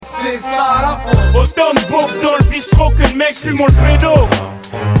C'est ça la France. Autant de beaufs dans le bistrot que de mecs fumant le pédo.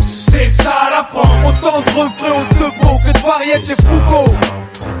 C'est ça la France. Autant de refrains au stepo que de variétés chez Foucault.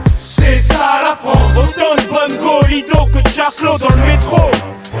 C'est ça la France. Autant de bongo lido que de chasselots dans le métro.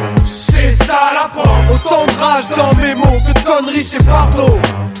 C'est ça la France. Autant de rage dans mes mots que de conneries chez Bardot.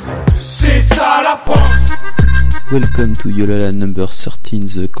 C'est ça la France. Welcome to Yolala number 13,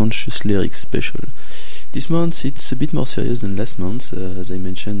 the Conscious Lyrics Special. This month it's a bit more serious than last month, as I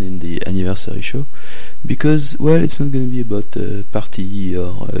mentioned in the anniversary show, because, well, it's not going to be about party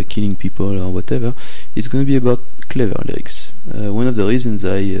or killing people or whatever. It's going to be about clever lyrics. One of the reasons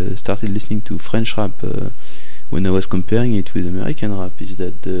I started listening to French rap when I was comparing it with American rap is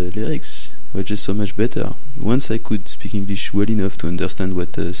that the lyrics were just so much better. Once I could speak English well enough to understand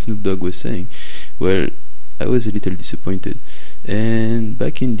what Snoop Dogg was saying, well, I was a little disappointed. And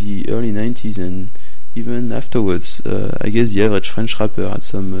back in the early 90s and even afterwards, I guess the average French rapper had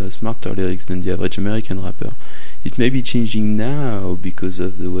some smarter lyrics than the average American rapper. It may be changing now because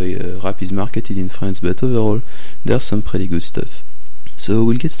of the way rap is marketed in France, but overall, there's some pretty good stuff. So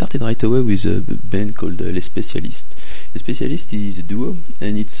we'll get started right away with a band called Les Spécialistes. Les Spécialistes is a duo,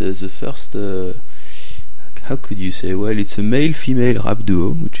 and it's the first... how could you say? Well, it's a male-female rap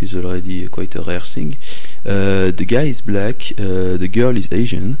duo, which is already quite a rare thing. The guy is black, the girl is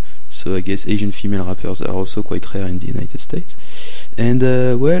Asian, so I guess Asian female rappers are also quite rare in the United States. And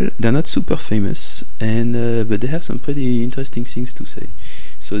well, they're not super famous, and but they have some pretty interesting things to say.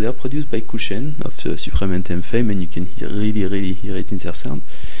 So they are produced by Kool of Supreme Anthem fame, and you can really hear it in their sound.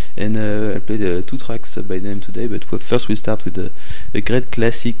 And I played 2 tracks by them today, but first we'll start with a great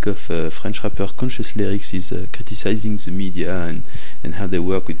classic of French rapper Conscious Lyrics is criticizing the media and how they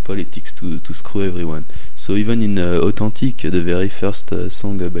work with politics to screw everyone. So even in Authentic, the very first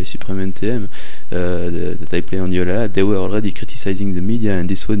song by Supreme Anthem that I play on Yola, they were already criticizing the media, and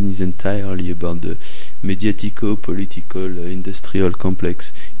this one is entirely about the mediatico-political industrial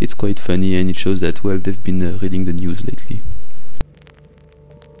complex. It's quite funny, and it shows that, well, they've been reading the news lately.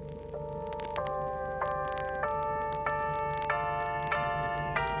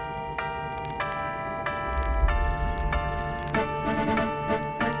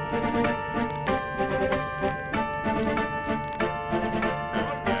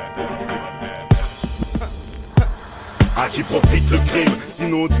 À qui profite le crime?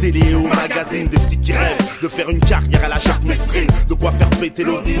 Sinon aux télé et aux magazines, des petits qui rêvent de faire une carrière à la Jacques Messrine. De quoi faire péter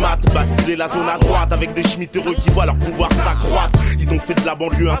l'audimat, basculer la zone à droite avec des schmittereux qui voient leur pouvoir s'accroître. Ils ont fait de la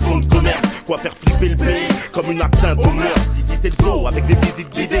banlieue un fonds de commerce, quoi faire flipper le pays comme une atteinte aux mœurs. Ici c'est le zoo avec des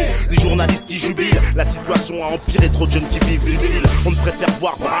visites guidées, des journalistes qui jubilent. La situation a empiré, trop de jeunes qui vivent du deal. On ne préfère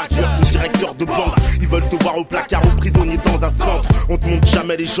voir braqueur que directeur de banque. Ils veulent te voir au placard ou prisonnier dans un centre. On te montre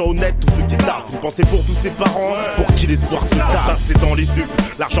jamais les gens honnêtes, tous ceux qui taffent. Vous pensez pour tous ces parents, pour qui l'espoir se tasse. C'est dans les UP,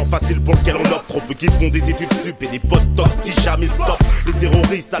 l'argent facile pour lequel on opte. Trop peu qui font des études sup et des potes tox qui jamais stoppent. Les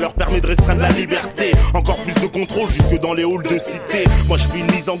terroristes, ça leur permet de restreindre la liberté. Encore plus de contrôle jusque dans les halls de cité. Moi je fais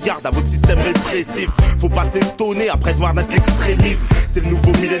une mise en garde à votre système répressif. Faut pas s'étonner après de voir notre extrémisme. C'est le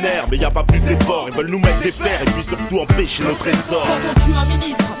nouveau millénaire, mais y a pas plus d'efforts. Ils veulent nous mettre des fers et puis surtout empêcher notre essor. Quand on tue un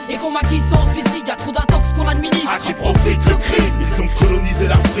ministre et qu'on maquille son suicide, y'a trop d'intox qu'on administre. À qui profite le crime? Ils ont colonisé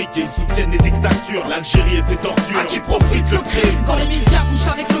l'Afrique et ils soutiennent les dictatures, l'Algérie et ses tortures. À qui profite le crime? Quand les médias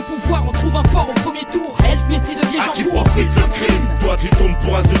couchent avec le pouvoir, on trouve un port au premier tour. Elf Messi devient à qui Jean-Paul. profite le crime? Toi tu tombes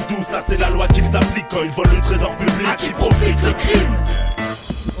pour un zeudou, ça c'est la loi qu'ils appliquent quand ils volent le trésor public. À qui profite le crime?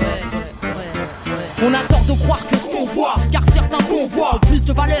 On a tort de croire que ce qu'on voit, car certains convois ont plus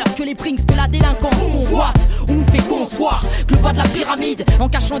de valeur que les princes que la délinquance convoite. On nous fait concevoir que le bas de la pyramide, en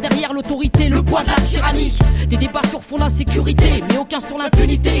cachant derrière l'autorité le poids de la tyrannie. Des débats sur fond d'insécurité, mais aucun sur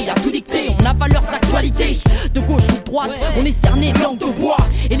l'impunité. À tout dicter, on avale leurs actualités. De gauche ou de droite, on est cerné de langue de bois.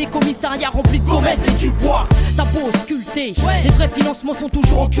 Et les commissariats remplis de comètes et du bois. T'as beau sculpter, les vrais financements sont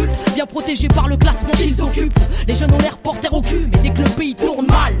toujours occultes, bien protégés par le classement qu'ils occupent. Les jeunes ont l'air porteurs au cul, mais dès que le pays tourne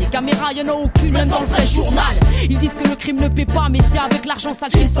mal, les caméras y'en a aucune, même dans le vrai journal. Ils disent que le crime ne paie pas, mais c'est avec l'argent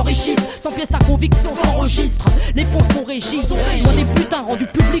sale qu'ils s'enrichissent. Sans pièce à conviction, sans registre, les fonds sont régis. Ils ont des putains rendus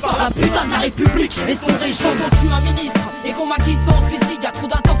publics par la putain de la République. Et son régime, quand on tue un ministre et qu'on maquille son suicide, y'a trop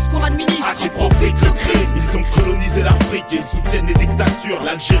d'intox qu'on administre. À qui profite le crime? Ils ont colonisé l'Afrique et ils soutiennent les dictatures,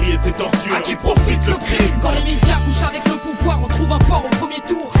 l'Algérie et ses tortures. À qui profite le crime? Quand les médias couchent avec le pouvoir, on trouve un port au premier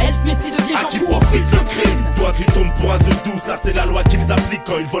tour. Elf Messi devient À qui Jean-Paul. profite le crime? Toi tu tombes pour un zeudou, ça c'est la loi qu'ils appliquent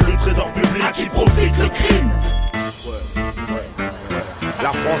quand ils volent le trésor public. À qui profite le crime? La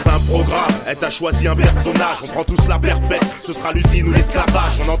France a un programme, elle t'a choisi un personnage. On prend tous la perpète, ce sera l'usine ou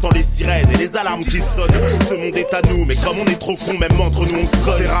l'esclavage. On entend les sirènes et les alarmes qui sonnent. Ce monde est à nous, mais comme on est trop cons, même entre nous on se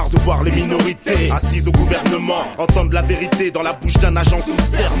colle. C'est rare de voir les minorités assises au gouvernement, entendre la vérité dans la bouche d'un agent sous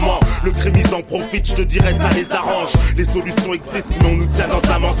serment. en profitent, je te dirais ça les arrange. Les solutions existent mais on nous tient dans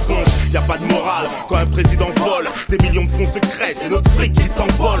un mensonge. Y a pas de morale quand un président vole. Des millions de fonds secrets, c'est notre fric qui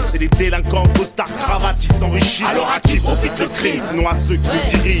s'envole. C'est les délinquants costard cravate qui s'enrichissent. Alors à qui profite le crime, sinon à ceux qui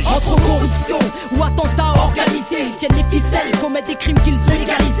le dirigent. Entre corruption ou attentats organisés, ils tiennent les ficelles, commettent des crimes qu'ils ont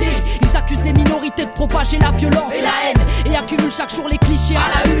légalisés. Ils accusent les minorités de propager la violence et la haine, et accumulent chaque jour les clichés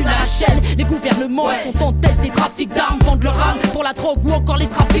à la une, à la chaîne. Les gouvernements sont en tête des trafics d'armes, vendent leur âme pour la drogue ou encore les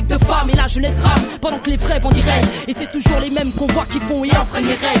trafics de femmes. Et la jeunesse rame pendant que les vrais bandits règnent. Et c'est toujours les mêmes qu'on voit qui font et enfreignent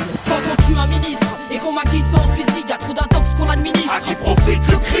les règles. Quand on tue un ministre et qu'on maquille son suicide, y'a trop d'intox qu'on administre. À qui profite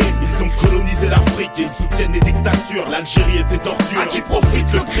le crime? Ils ont colonisé l'Afrique et ils soutiennent les dictatures, l'Algérie et ses tortures. À qui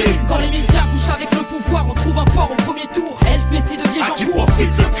profite le crime? Quand les médias couchent avec le pouvoir, on trouve un port au premier tour. Elf Messi devient Jean. À qui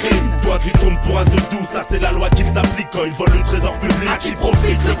profite le crime? Toi tu tombes pour un de doux, ça c'est la loi qu'ils appliquent quand ils volent le trésor public. À qui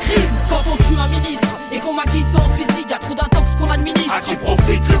profite le crime? Quand on tue un ministre et qu'on maquille son suicide, y'a trop d'intox qu'on administre. À qui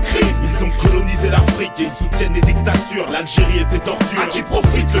profite le crime? Ils ont colonisé l'Afrique et ils soutiennent les dictatures, l'Algérie et ses tortures. À qui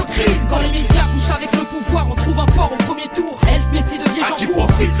profite le crime? Quand les médias couchent avec le pouvoir, on trouve un port au premier tour. Elf Messi devient Jean. À qui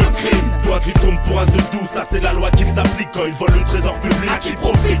profite le crime? Toi tu tombes pour un de doux, ça c'est la loi qu'ils appliquent quand ils volent le trésor public. À qui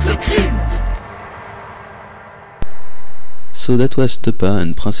profite le crime? So that was Tepa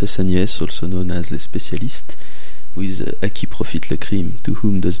and Princess Agnès, also known as the Specialist, with À qui profite le crime, to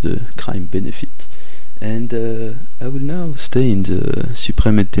whom does the crime benefit. And I will now stay in the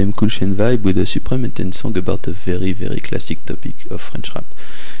Supreme NTM Cool Chain vibe with a Supreme NTM song about a very, very classic topic of French rap.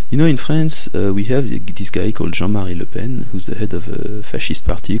 You know, in France, we have this guy called Jean-Marie Le Pen, who's the head of a fascist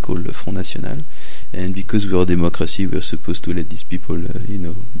party called le Front National. And because we are a democracy, we are supposed to let these people,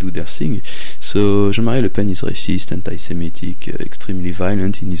 do their thing. So Jean-Marie Le Pen is racist, anti-Semitic, extremely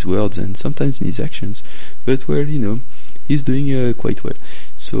violent in his words and sometimes in his actions. But, well, he's doing quite well.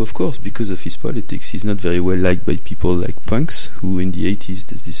 So, of course, because of his politics, he's not very well liked by people like punks, who in the 80s,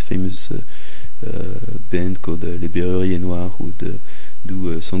 there's this famous band called Les Berruriers Noirs who would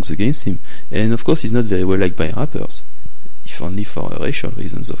do songs against him. And, of course, he's not very well liked by rappers, if only for racial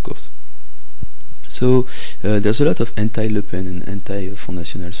reasons, of course. So, there's a lot of anti-Le Pen and anti-Front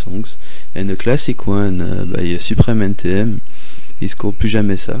National songs, and a classic one by Supreme NTM is called Plus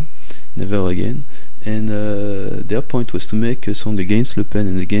Jamais Ça, Never Again. And their point was to make a song against Le Pen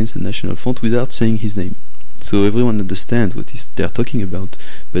and against the National Front without saying his name. So everyone understands what they're talking about,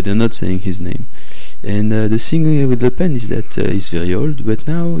 but they're not saying his name. And the thing with Le Pen is that he's very old, but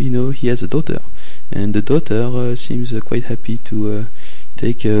now, he has a daughter. And the daughter seems quite happy to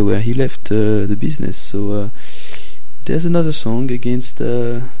take where he left the business. So there's another song against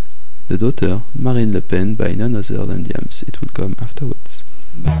the daughter, Marine Le Pen, by none other than Diams. It will come afterwards.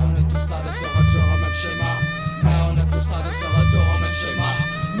 Mais on est tous là de ce retour au même schéma. Mais on est tous là de ce retour au même schéma.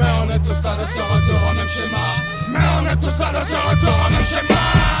 Mais on est tous là de ce retour au même schéma. Mais on est tous là de ce retour au même schéma.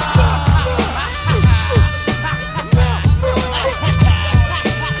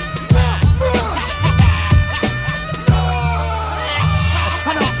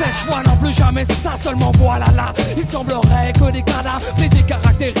 Cette fois non plus jamais ça, seulement voilà là. Il semblerait que des cadavres, plaisirs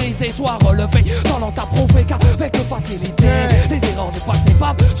caractérisés soient relevés dans l'entaprouvé qu'avec facilité les erreurs du passé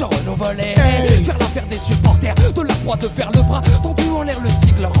peuvent se renouveler. Faire l'affaire des supporters, de la croix de faire le bras tendu en l'air, le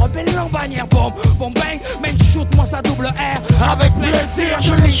sigle rebelle en bannière. Boom, boom, bang, main shoot, moi ça double R. Avec plaisir,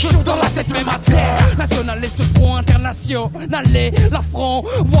 je les shoot dans la tête, mais ma terre nationale et ce front international, l'affront.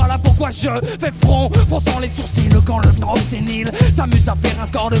 Voilà pourquoi je fais front, fronçant les sourcils quand le grand sénile s'amuse à faire un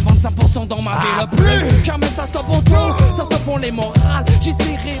score de 25% dans ma ville. Plus jamais ça stoppe en tout, ça stoppe en les morales. J'ai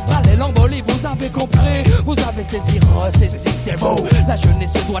cérébral et l'embolie, vous avez compris. Vous avez saisi, ressaisi, c'est beau. La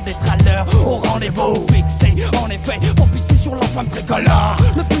jeunesse se doit d'être à l'heure, au rendez-vous fixé. En effet, pour pisser sur la femme tricolore.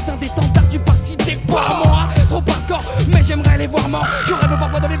 Le putain d'étendard du parti des pas moi. Trop hardcore, mais j'aimerais les voir morts. Je rêve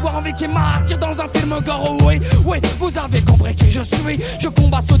parfois de les voir en victime martyr dans un film gore. Oui, oui, vous avez compris qui je suis. Je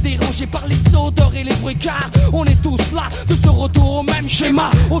combats ceux dérangés par les odeurs et les bruits, car on est tous là de ce retour au même schéma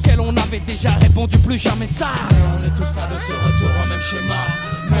auquel on avait déjà répondu, plus jamais ça. Mais on est tous là de ce retour au même schéma.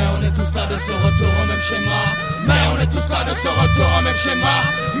 Mais on est tous là de ce retour au même schéma. Mais on est tous là de ce retour au même schéma.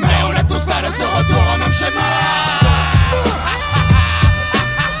 Mais on est tous là de ce retour au même schéma.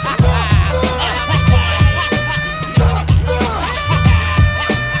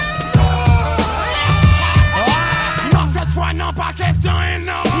 Non, cette fois non, pas question et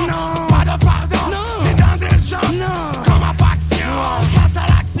non. Non, pas de pardon, non, ni d'indulgence. Non, comme ma faction, face à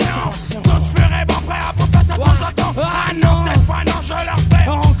l'action. Tous furent bons prêts à bouffer cette contre-temps. Ah non, cette fois non, je leur fais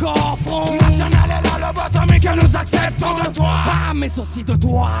encore front. National est là, le bottom et que nous acceptons de toi. Ah, mais aussi de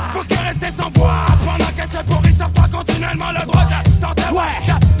toi. Faut que rester sans voix. Pendant que c'est pour ils savent pas continuellement le droit de tenter.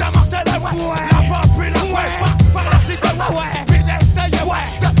 Ouais, d'amorcer le ouais. La population, ouais, par la cité, ouais. Puis d'essayer, ouais,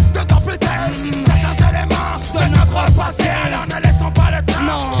 de t'amputer.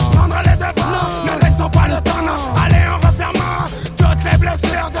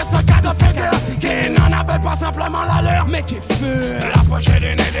 mais qui fut l'apogée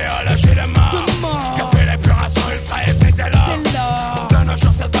d'une idéologie de mort, qui a fait l'épuration ultra ethnique dès lors. De nos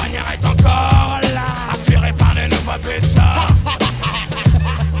jours, cette dernière est encore là, aspirée par les nouveaux buteurs.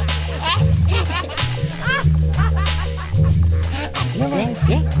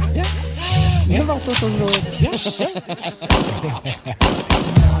 Viens voir ton jour.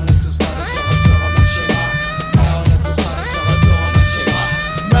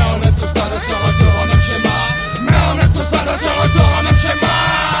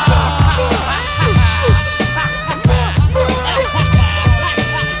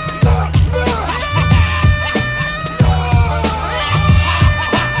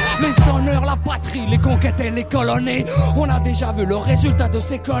 Les conquêtes et les colonies, on a déjà vu le résultat de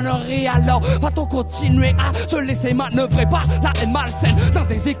ces conneries. Alors va-t-on continuer à se laisser manœuvrer par la haine malsaine d'un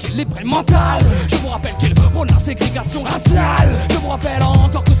déséquilibre mental? Je vous rappelle qu'il prône la ségrégation raciale. Je vous rappelle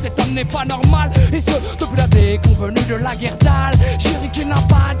encore que cet homme n'est pas normal, et ce depuis la déconvenue de la guerre d'Algérie qu'il n'a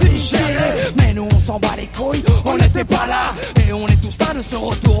pas digéré. Mais nous on s'en bat les couilles, on n'était pas là, et on est tous là de ce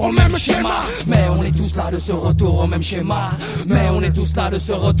retour au même schéma. Mais on est tous là de ce retour au même schéma. Mais on est tous là de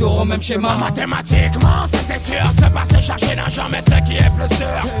ce retour au même schéma. Mathématiquement, c'était sûr, c'est passé chercher d'un genre, mais ce qui est plus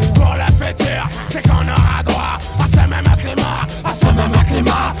sûr pour le futur, c'est qu'on aura droit à ce même climat, à ce même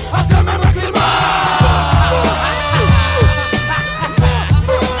climat, à ce même climat.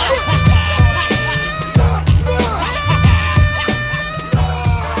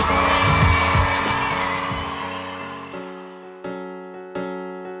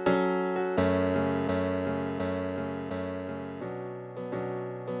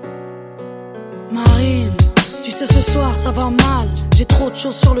 Marine, tu sais ce soir ça va mal. J'ai trop de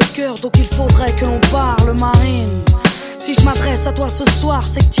choses sur le cœur, donc il faudrait que l'on parle. Marine, si je m'adresse à toi ce soir,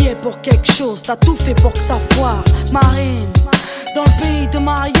 c'est que t'y es pour quelque chose. T'as tout fait pour que ça foire. Marine, dans le pays de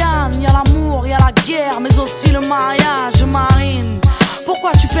Marianne, y'a l'amour, y'a la guerre, mais aussi le mariage. Marine,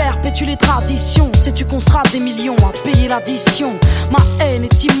 pourquoi tu perpétues les traditions? Sais-tu qu'on sera des millions à payer l'addition? Ma haine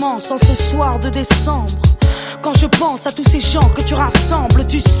est immense en ce soir de décembre. Quand je pense à tous ces gens que tu rassembles,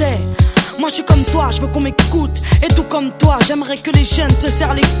 tu sais, moi je suis comme toi, je veux qu'on m'écoute. Et tout comme toi, j'aimerais que les jeunes se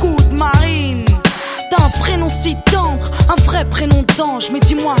serrent les coudes. Marine, t'as un prénom si tendre, un vrai prénom d'ange, mais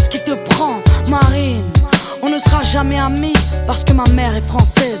dis-moi ce qui te prend. Marine, on ne sera jamais amis, parce que ma mère est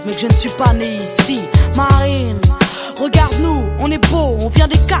française, mais que je ne suis pas né ici. Marine, regarde-nous, on est beau, on vient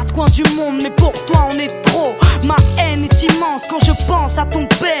des quatre coins du monde, mais pour toi on est trop. Ma haine est immense quand je pense à ton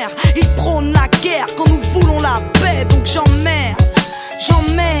père. Il prône la guerre quand nous voulons la paix. Donc j'emmerde,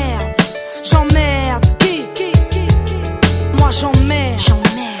 j'emmerde, j'emmerde. Moi j'emmerde,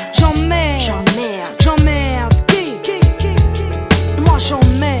 j'emmerde, j'emmerde, j'emmerde. Moi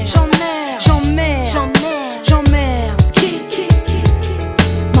j'emmerde, j'emmerde, j'emmerde, j'emmerde.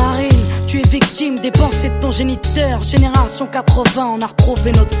 Marine, tu es victime des pensées de ton géniteur. Génération 80, on a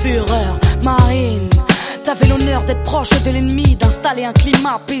retrouvé notre fureur. Marine, t'avais l'honneur d'être proche de l'ennemi, d'installer un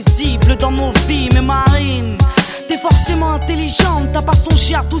climat paisible dans nos vies. Mais Marine, t'es forcément intelligente, t'as pas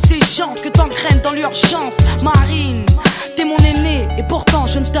songé à tous ces gens que t'engraines dans l'urgence. Marine, t'es mon aîné et pourtant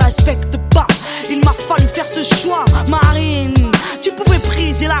je ne te respecte pas. Il m'a fallu faire ce choix. Marine, tu pouvais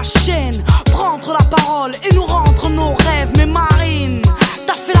briser la chaîne, prendre la parole et nous rendre nos rêves. Mais Marine,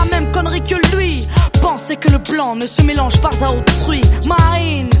 t'as fait la même connerie que lui, penser que le blanc ne se mélange pas à autrui.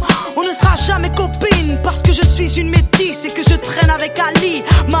 Marine, on ne sera jamais copines, parce que je suis une métisse et que je traîne avec Ali.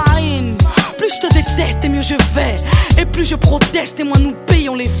 Marine, plus je te déteste et mieux je vais, et plus je proteste et moins nous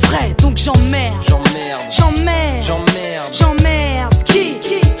payons les frais. Donc j'emmerde, j'emmerde, j'emmerde, j'emmerde, j'emmerde. Qui?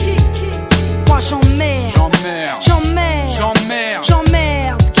 Moi j'emmerde, j'emmerde, j'emmerde, j'emmerde,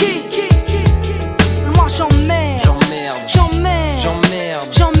 j'emmerde. Qui? Moi j'emmerde, j'emmerde, j'emmerde, j'emmerde,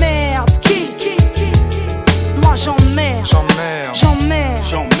 j'emmerde. Qui? Moi j'emmerde, j'emmerde, j'emmerde,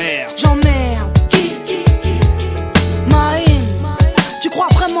 j'emmerde, j'emmerde. Qui? Marine, tu crois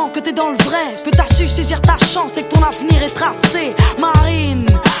vraiment que t'es dans le vrai, que t'as su saisir ta chance et que ton avenir est tracé? Marine,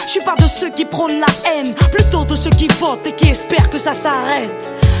 je suis pas de ceux qui prônent la haine, plutôt de ceux qui votent et qui espèrent que ça s'arrête.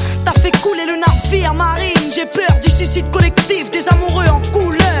 T'as fait couler le navire, Marine, j'ai peur du suicide collectif des amoureux en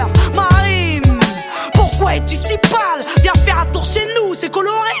couleur. Marine, pourquoi es-tu si pâle? Viens faire un tour chez nous, c'est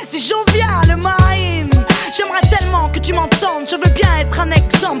coloré, c'est jovial. Marine, j'aimerais tellement que tu m'entendes, je veux bien être un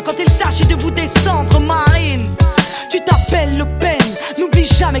exemple quand il s'agit de vous descendre. Marine, tu t'appelles Le Pen, n'oublie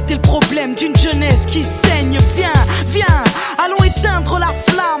jamais que t'es le problème d'une jeunesse qui saigne. Viens, viens, allons éteindre la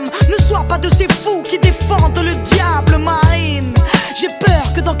flamme, ne sois pas de ces fous qui défendent le diable. Marine, j'ai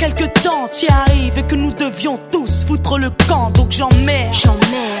peur que dans quelques temps t'y arrives et que nous devions tous foutre le camp. Donc j'emmerde,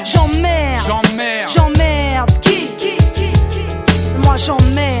 j'emmerde, j'emmerde, j'emmerde, j'emmerde. Qui? Moi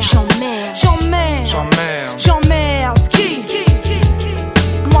j'emmerde, j'emmerde, j'emmerde, j'emmerde, j'emmerde.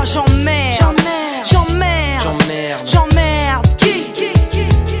 Moi j'emmerde, j'emmerde, j'emmerde, j'emmerde. Qui?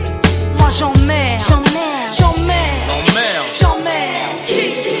 Moi j'emmerde, j'emmerde, j'emmerde, j'emmerde, j'emmerde. Qui?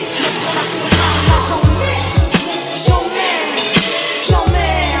 Le Front National. Moi j'emmerde, j'emmerde,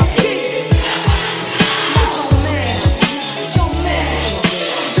 j'emmerde. Qui? Moi j'emmerde, j'emmerde,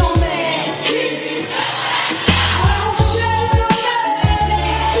 j'emmerde. Qui?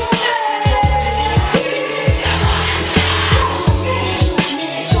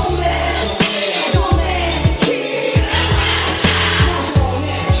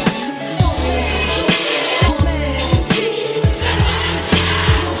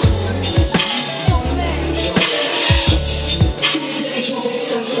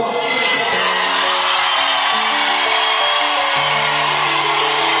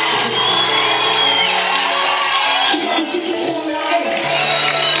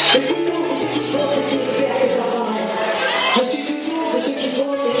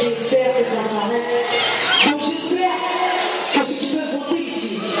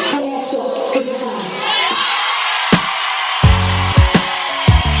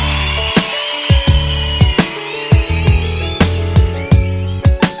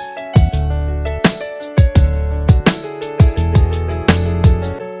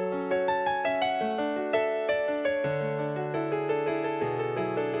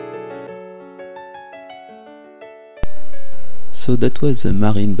 So that was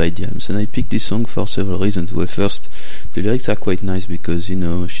Marine by Diams, and I picked this song for several reasons. Well, first, the lyrics are quite nice because, you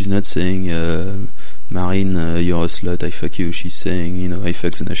know, she's not saying, Marine, you're a slut, I fuck you. She's saying, you know, I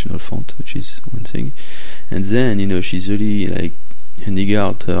fuck the National Front, which is one thing. And then, you know, she's really like handing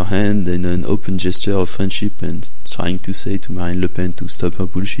out her hand in an open gesture of friendship and trying to say to Marine Le Pen to stop her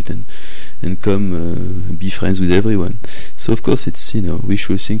bullshit and come be friends with everyone. So of course it's, you know,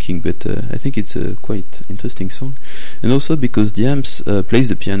 wishful thinking, but I think it's a quite interesting song. And also because Diams plays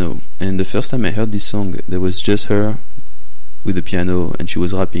the piano, and the first time I heard this song there was just her with the piano and she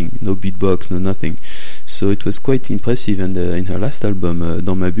was rapping, no beatbox, no nothing. So it was quite impressive. And in her last album,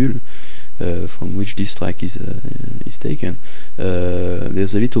 Dans ma bulle, from which this track is taken,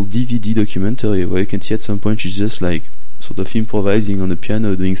 there's a little DVD documentary where you can see at some point she's just like sort of improvising on the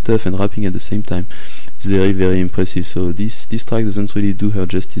piano, doing stuff and rapping at the same time. It's very, very impressive. So this track doesn't really do her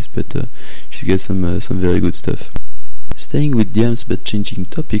justice, but she's got some very good stuff. Staying with Diams but changing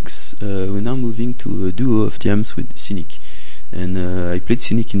topics, we're now moving to a duo of Diams with Cynic. And I played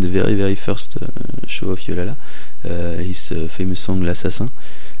Cynic in the very, very first show of Yolala, his famous song L'Assassin.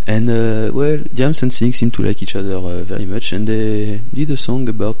 And well, Diams and Cynic seem to like each other very much, and they did a song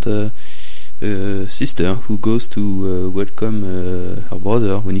about a sister who goes to welcome her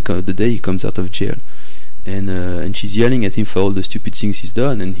brother when the day he comes out of jail. And she's yelling at him for all the stupid things he's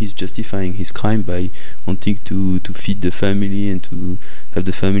done, and he's justifying his crime by wanting to feed the family and to have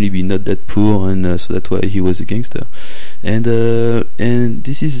the family be not that poor, and so that's why he was a gangster. And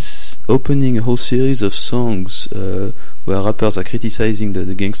this is opening a whole series of songs where rappers are criticizing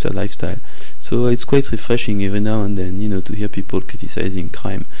the gangster lifestyle. So it's quite refreshing every now and then, you know, to hear people criticizing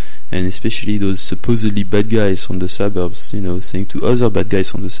crime, and especially those supposedly bad guys from the suburbs, you know, saying to other bad guys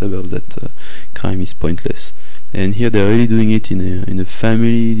from the suburbs that crime is pointless. And here they're really doing it in a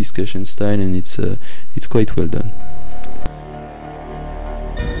family discussion style, and it's quite well done.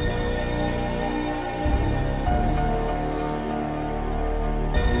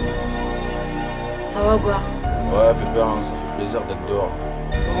 Ça va ou quoi? Ouais, pépère, hein, ça fait plaisir d'être dehors.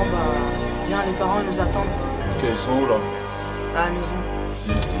 Bon bah, viens, les parents nous attendent. Ok, ils sont où là? À la maison.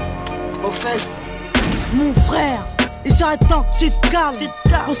 Si. Au fait, mon frère, il serait temps que tu te calmes.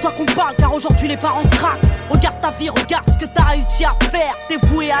 Pose-toi qu'on parle, car aujourd'hui les parents craquent. Regarde ta vie, regarde ce que t'as réussi à faire. T'es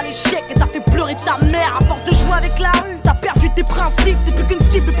voué à l'échec et t'as fait pleurer ta mère. À force de jouer avec la rue, t'as perdu tes principes. T'es plus qu'une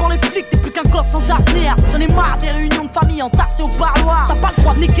cible pour les flics, t'es plus qu'un gosse sans avenir. J'en ai marre des réunions de famille entassées au parloir. T'as pas le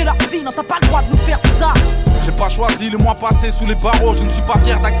droit de niquer leur vie, non t'as pas le droit de nous faire ça. J'ai pas choisi le mois passé sous les barreaux. Je ne suis pas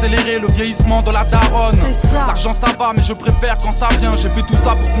fier d'accélérer le vieillissement de la daronne. C'est ça. L'argent ça va, mais je préfère quand ça vient. J'ai fait tout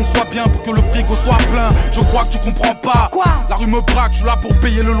ça pour qu'on soit bien, pour que le frigo soit plein. Je crois que tu comprends pas. Quoi? La rue me braque, je suis là pour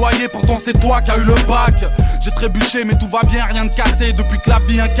payer le loyer. Pourtant c'est toi qui as eu le bac. J'ai trébuché mais tout va bien, rien de cassé. Depuis que la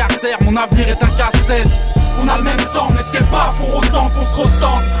vie incarcère, mon avenir est un casse-tête. On a le même sang, mais c'est pas pour autant qu'on se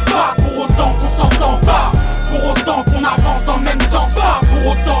ressemble. Pas pour autant qu'on s'entend pas. Pour autant qu'on avance dans le même sens. Pas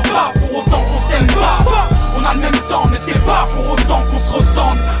pour autant qu'on s'aime pas. On a le même sang, mais c'est pas pour autant qu'on se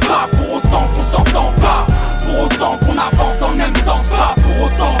ressemble. Pas pour autant qu'on s'entend pas. Pour autant qu'on avance dans le même sens. Pas pour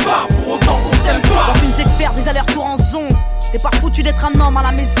autant qu'on s'aime pas. Quand tu ne sais que faire des allers-retours en 11. T'es pas foutu d'être un homme à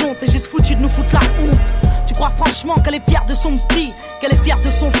la maison. T'es juste foutu de nous foutre la honte. Tu crois franchement qu'elle est fière de son petit, qu'elle est fière de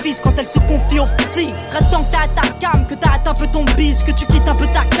son fils quand elle se confie au psy. Serait temps que t'arrêtes ta cam, que t'arrêtes un peu ton bise, que tu quittes un peu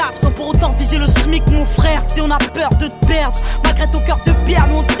ta cave sans pour autant viser le SMIC, mon frère. Si on a peur de te perdre, malgré ton cœur de pierre,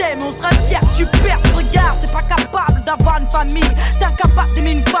 nous on t'aime, on serait fiers que tu perds. Regarde, t'es pas capable d'avoir une famille, t'es incapable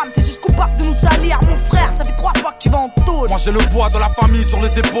d'aimer une femme, t'es juste coupable de nous salir, mon frère. Ça fait 3 fois que tu vas en tôle. Moi j'ai le poids de la famille sur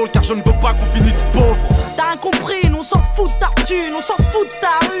les épaules, car je ne veux pas qu'on finisse pauvre. T'as rien compris, nous on s'en fout de ta thune, on s'en fout de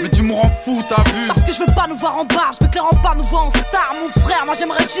ta rue. Mais tu me rends fou, t'as vu? Parce que je veux pas nous voir en bar, je veux clairement pas nous voir en star, mon frère. Moi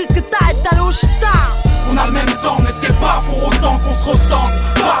j'aimerais juste que t'arrêtes d'aller au star. On a le même sang, mais c'est pas pour autant qu'on se ressemble,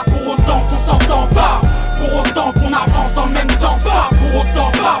 pas pour autant qu'on s'entend, pas pour autant qu'on avance dans le même sens, pas pour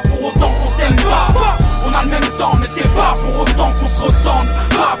autant qu'on s'aime pas. On a le même sang, mais c'est pas pour autant qu'on se ressemble,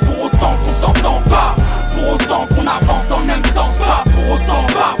 pas pour autant qu'on s'entend, pas pour autant qu'on avance dans le même sens, pas pour autant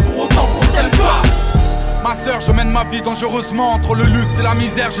qu'on s'aime pas. Ma sœur, je mène ma vie dangereusement. Entre le luxe et la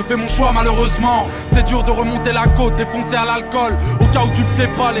misère, j'ai fait mon choix malheureusement. C'est dur de remonter la côte, défoncé à l'alcool. Au cas où tu ne sais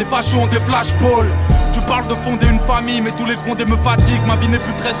pas, les fachos ont des flashballs. Tu parles de fonder une famille, mais tous les fondés me fatiguent. Ma vie n'est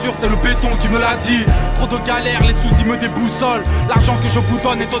plus très sûre, c'est le béton qui me l'a dit. Trop de galères, les soucis me déboussolent. L'argent que je vous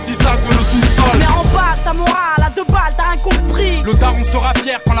donne est aussi sale que le sous-sol. Mais en bas, ta morale, à 2 balles, t'as rien compris. Le daron sera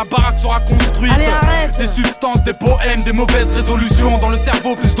fier quand la baraque sera construite. Allez, arrête. Des substances, des poèmes, des mauvaises résolutions. Dans le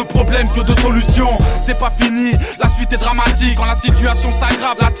cerveau, plus de problèmes que de solutions. C'est pas fini, la suite est dramatique. Quand la situation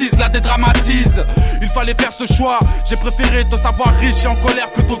s'aggrave, la tease la dédramatise. Il fallait faire ce choix, j'ai préféré te savoir riche et en colère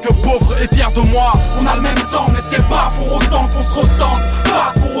plutôt que pauvre et fier de moi. On a le même sang, mais c'est pas pour autant qu'on se ressemble,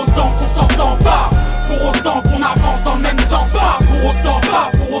 pas pour autant qu'on s'entend, pas pour autant qu'on avance dans le même sens, pas pour autant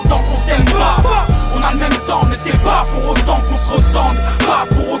qu'on s'aime pas. On a le même sang, mais c'est pas pour autant qu'on se ressemble, pas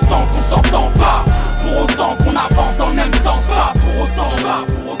pour autant qu'on s'entend, pas pour autant qu'on avance dans le même sens, pas pour autant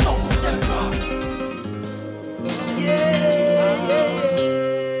qu'on s'aime pas.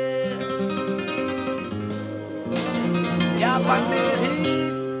 Y'a pas de mérite.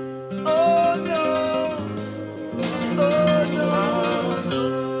 Oh non. Oh non.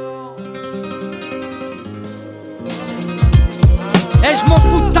 Eh, je m'en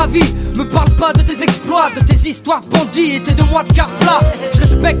fous de ta vie, me parle pas de tes exploits, de tes histoires de bandits et tes 2 mois de carplat. Je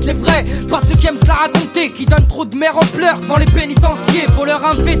respecte les vrais, pas ceux qui aiment se la raconter, qui donnent trop de mères en pleurs dans les pénitenciers. Faut leur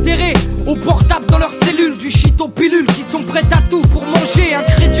invétérer au portable dans leurs cellules, du shit aux pilules, qui sont prêtes à tout pour manger.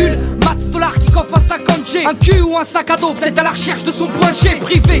 Incrédule, Mats Dollar qui coffre un 50G, un cul ou un sac à dos, peut-être à la recherche de son point G.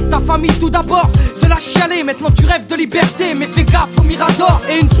 Privé, ta famille tout d'abord, se la chialer, maintenant tu rêves de liberté, mais fais gaffe au mirador.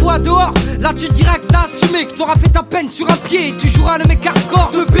 Et une fois dehors, là tu diras que t'as assumé, que t'auras fait ta peine sur un pied et tu joueras le mec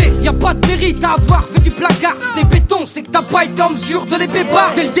hardcore. 2B, y'a pas de mérite à avoir fait du placard. Si t'es béton, c'est que t'as pas été en mesure de les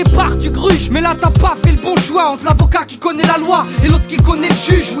bébar. Dès le départ tu gruges, mais là t'as pas fait le bon choix. Entre l'avocat qui connaît la loi et l'autre qui connaît le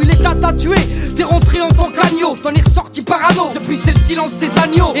juge. Oui, l'État t'a tué, t'es rentré en tant qu'agneau, t'en es ressorti parano. Depuis c'est le silence des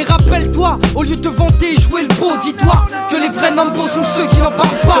agneaux. Et rappelle-toi, au lieu de te vanter et jouer le beau, dis-toi que les vrais numbers sont ceux qui n'en parlent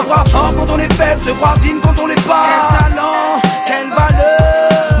pas. Se croire fort quand on est faible, se croire digne quand on l'est pas. Quel talent, quelle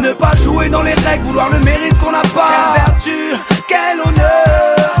valeur. Ne pas jouer dans les règles, vouloir le mérite qu'on n'a pas. Quelle vertu, quel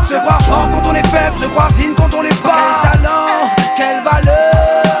honneur. Se croire fort quand on est faible, se croire digne quand on l'est pas. Quel talent, quelle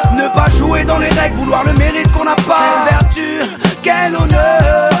valeur. Ne pas jouer dans les règles, vouloir le mérite qu'on n'a pas. Quelle vertu, quel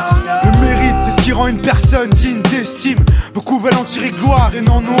honneur. Le mérite, c'est ce qui rend une personne digne d'estime. Beaucoup veulent en tirer gloire et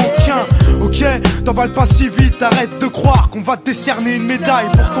n'en ont aucun. Ok, t'emballes pas si vite, arrête de croire qu'on va te décerner une médaille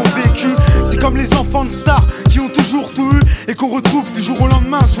pour ton vécu. C'est comme les enfants de stars qui ont toujours tout eu et qu'on retrouve du jour au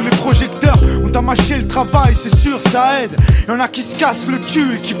lendemain sous les projecteurs. On t'a mâché le travail, c'est sûr, ça aide. Y'en a qui se cassent le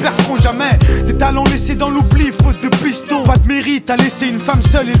cul et qui perceront jamais. Des talents laissés dans l'oubli, faute de piston. Pas de mérite à laisser une femme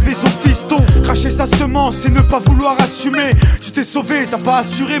seule élever son fiston. Cracher sa semence et ne pas vouloir assumer. Tu t'es sauvé, t'as pas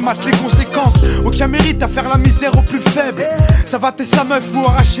assuré, mate les conséquences. Aucun mérite à faire la misère aux plus faibles. Ça va t'es sa meuf ou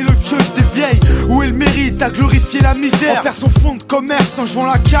arracher le queue des vieilles. Où est le mérite à glorifier la misère, en faire son fond de commerce en jouant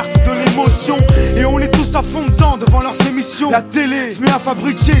la carte de l'émotion. Et on est tous à fond dedans devant leurs émissions. La télé se met à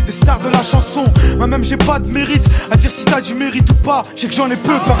fabriquer des stars de la chanson. Moi-même j'ai pas de mérite à dire si t'as du mérite ou pas. J'ai que j'en ai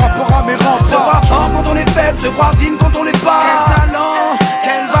peu par rapport à mes remparts. Se croire fort quand on est faible, se croire digne quand on l'est pas. Quel talent,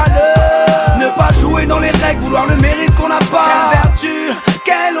 quelle valeur. Ne pas jouer dans les règles, vouloir le mérite qu'on n'a pas. Quelle vertu,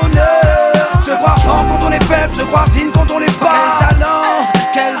 quel honneur. Se croire fort quand on est faible, se croire digne quand on l'est pas. Quel talent,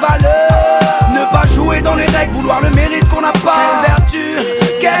 quelle valeur. Ne pas jouer dans les règles, vouloir le mérite qu'on n'a pas. Quelle vertu,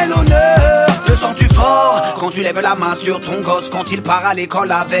 quel honneur. Te sens-tu fort quand tu lèves la main sur ton gosse, quand il part à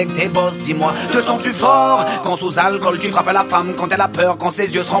l'école avec tes boss, dis-moi. Te sens-tu fort quand sous alcool tu frappes à la femme, quand elle a peur, quand ses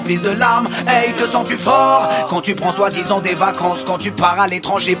yeux se remplissent de larmes. Hey, te sens-tu fort quand tu prends soi-disant des vacances, quand tu pars à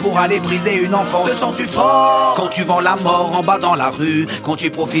l'étranger pour aller briser une enfance. Te sens-tu fort quand tu vends la mort en bas dans la rue, quand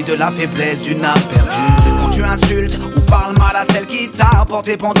tu profites de la faiblesse d'une âme perdue, quand tu insultes ou parles mal à celle qui t'a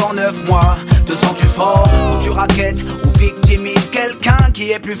porté pendant 9 mois. Te sens-tu fort ou tu raquettes ou victimises quelqu'un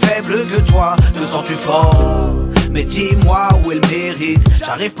qui est plus faible que toi? Te sens-tu fort? Mais dis-moi où est le mérite,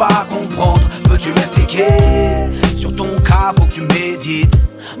 j'arrive pas à comprendre, peux-tu m'expliquer? Sur ton cas faut que tu médites,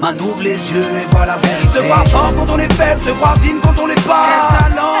 man ouvre les yeux et vois la vérité. Se croire fort quand on est faible, se croire digne quand on l'est pas. Quel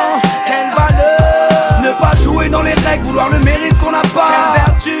talent, quelle valeur, ne pas jouer dans les règles, vouloir le mérite qu'on n'a pas. Quelle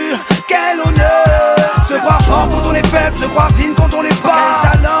vertu, quel honneur, se croire fort quand on est faible, se croire digne quand on l'est pas.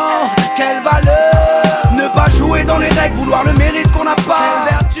 Quel talent, quelle valeur, ne pas jouer dans les règles, vouloir le mérite qu'on n'a pas.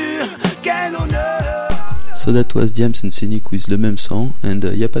 Quelle vertu, quel honneur. So that was Diams and Cynic with Le Même Sang and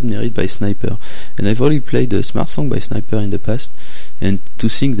Y'a Pas de Mérite by Sniper. And I've already played a Smart Song by Sniper in the past, and to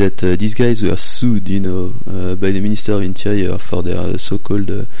think that these guys were sued, by the Minister of Interior for their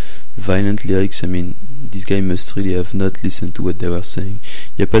so-called violent lyrics, I mean, this guy must really have not listened to what they were saying.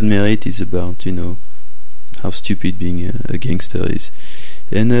 Y'a Pas de Mérite is about, how stupid being a gangster is.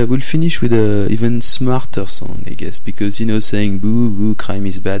 And we'll finish with a even smarter song, I guess, because, saying boo, boo, crime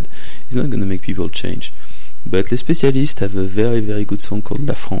is bad is not gonna make people change. But Les Spécialistes have a very, very good song called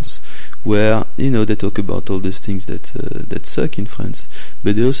La France, where, they talk about all the things that suck in France,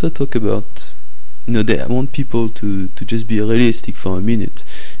 but they also talk about, they want people to just be realistic for a minute,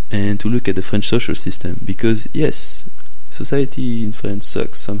 and to look at the French social system, because, yes, society in France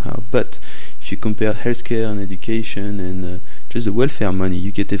sucks somehow, but if you compare healthcare and education and just the welfare money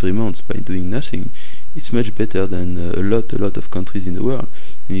you get every month by doing nothing, it's much better than a lot of countries in the world.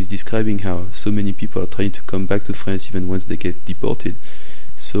 And he's describing how so many people are trying to come back to France even once they get deported.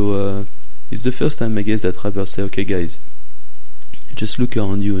 So it's the first time, I guess, that rappers say, okay guys, just look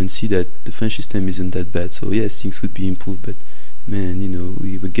around you and see that the French system isn't that bad. So yes, things could be improved, but man,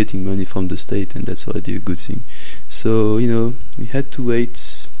 we were getting money from the state, and that's already a good thing. So, we had to wait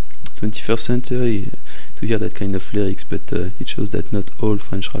 21st century to hear that kind of lyrics, but it shows that not all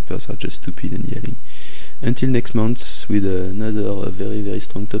French rappers are just stupid and yelling. Until next month with another very, very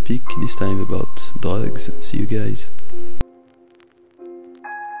strong topic, this time about drugs. See you guys.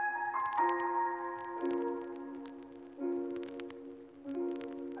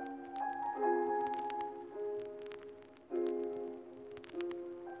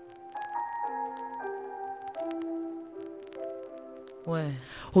 Ouais.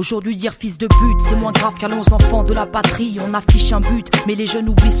 Aujourd'hui dire fils de pute, c'est moins grave qu'à nos enfants de la patrie. On affiche un but, mais les jeunes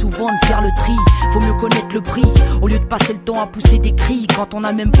oublient souvent de faire le tri. Faut mieux connaître le prix, au lieu de passer le temps à pousser des cris quand on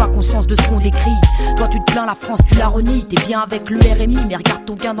n'a même pas conscience de ce qu'on décrit. Toi tu te plains, la France tu la renies, t'es bien avec le RMI, mais regarde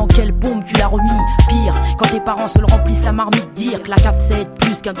ton gain dans quelle bombe tu l'as remis. Pire, quand tes parents se le remplissent à marmite, dire que la CAF c'est être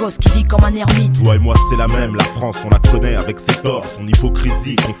plus qu'un gosse qui vit comme un ermite. Toi et moi c'est la même, la France on la connaît avec ses torts, son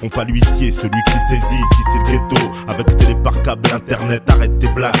hypocrisie, confond pas l'huissier, celui qui saisit. Si c'est le ghetto, avec télé par câble, internet, arrête tes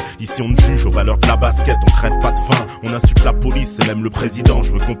blagues. Ici on ne juge aux valeurs de la basket, on crève pas de faim, on insulte la police et même le président.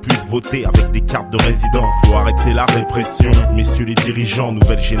 Je veux qu'on puisse voter avec des cartes de résident. Faut arrêter la répression, messieurs les dirigeants,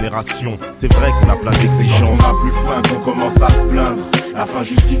 nouvelle génération. C'est vrai qu'on a plein d'exigences. Quand on a plus faim qu'on commence à se plaindre. La fin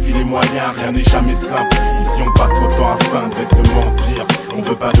justifie les moyens, rien n'est jamais simple. Ici on passe trop de temps à feindre et se mentir. On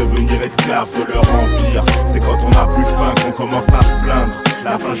veut pas devenir esclave de leur empire. C'est quand on a plus faim qu'on commence à se plaindre.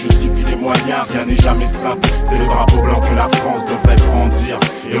 La fin justifie les moyens, rien n'est jamais simple. C'est le drapeau blanc que la France devrait brandir.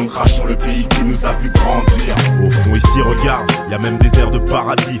 Et on crache sur le pays qui nous a vu grandir. Au fond ici regarde, y a même des airs de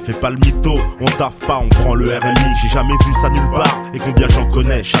paradis. Fais pas le mytho, on taffe pas, on prend le RMI. J'ai jamais vu ça nulle part, et combien j'en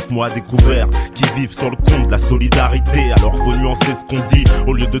connais chaque mois découvert, qui vivent sur le compte de la solidarité. Alors faut nuancer ce qu'on dit,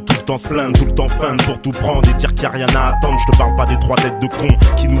 au lieu de tout le temps se plaindre, tout le temps feindre pour tout prendre et dire qu'il y a rien à attendre. Je te parle pas des trois têtes de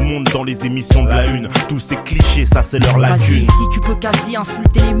cons qui nous montent dans les émissions de la une. Tous ces clichés, ça c'est leur lacune. Vas-y, si tu peux quasi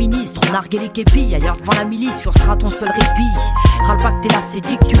insulter les ministres, on narguer les képis, ailleurs devant la milice, sur sera ton seul répit. Râle pas que t'es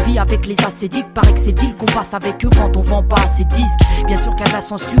l'acédique, tu vis avec les acédiques, paraît que c'est deal qu'on passe avec eux quand on vend pas assez de disques. Bien sûr qu'il y a de la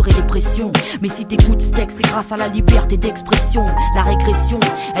censure et des pressions, mais si t'écoutes ce texte, c'est grâce à la liberté d'expression. La régression,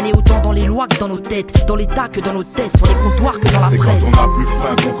 elle est autant dans les lois que dans nos têtes, dans l'état que dans nos tests, sur les comptoirs que dans la presse. C'est quand on a plus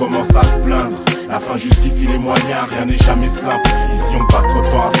faim qu'on commence à se plaindre. La fin justifie les moyens, rien n'est jamais simple. Ici on passe trop de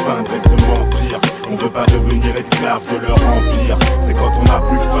temps à feindre et se mentir. On veut pas devenir esclave de leur empire. C'est quand on a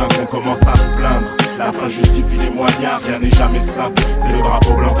plus faim qu'on commence à se plaindre. La fin justifie les moyens, rien n'est jamais simple. C'est le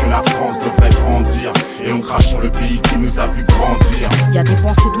drapeau blanc que la France devrait brandir. Et on crache sur le pays qui nous a vu grandir. Y a des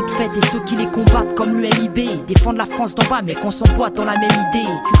pensées toutes faites et ceux qui les combattent comme le MIB. Défendent la France d'en bas mais qu'on s'emboîte dans la même idée.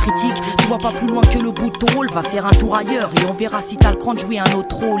 Tu critiques, tu vois pas plus loin que le bout de ton rôle. Va faire un tour ailleurs et on verra si t'as le cran de jouer un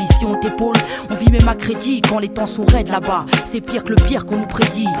autre rôle. Ici on t'épaule, on vit même à crédit quand les temps sont raides là-bas. C'est pire que le pire qu'on nous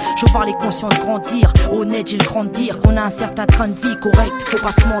prédit. Je vois les consciences grandir, honnête j'ai le grand de dire qu'on a un certain train de vie correct, faut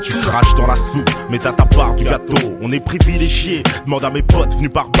pas se mentir. Tu craches dans la soupe, mais ta t'as ta part du gâteau. On est privilégiés, demande à mes potes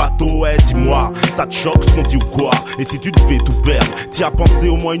venus par bateau. Ouais, dis-moi, ça te choque ce qu'on dit ou quoi? Et si tu devais tout perdre, t'y as pensé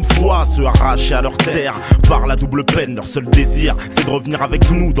au moins une fois? Se arracher à leur terre par la double peine, leur seul désir c'est de revenir avec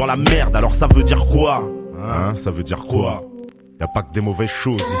nous dans la merde. Alors ça veut dire quoi? Hein, ça veut dire quoi? Y'a pas que des mauvaises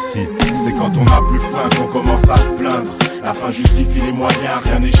choses ici. C'est quand on a plus faim qu'on commence à se plaindre. La fin justifie les moyens,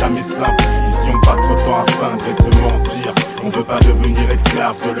 rien n'est jamais simple. Ici on passe trop de temps à feindre et se mentir. On veut pas devenir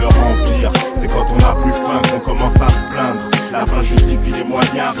esclave de leur empire. C'est quand on a plus faim qu'on commence à se plaindre. La fin justifie les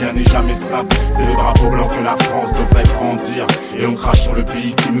moyens, rien n'est jamais simple. C'est le drapeau blanc que la France devrait brandir. Et on crache sur le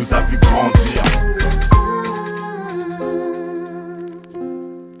pays qui nous a vu grandir.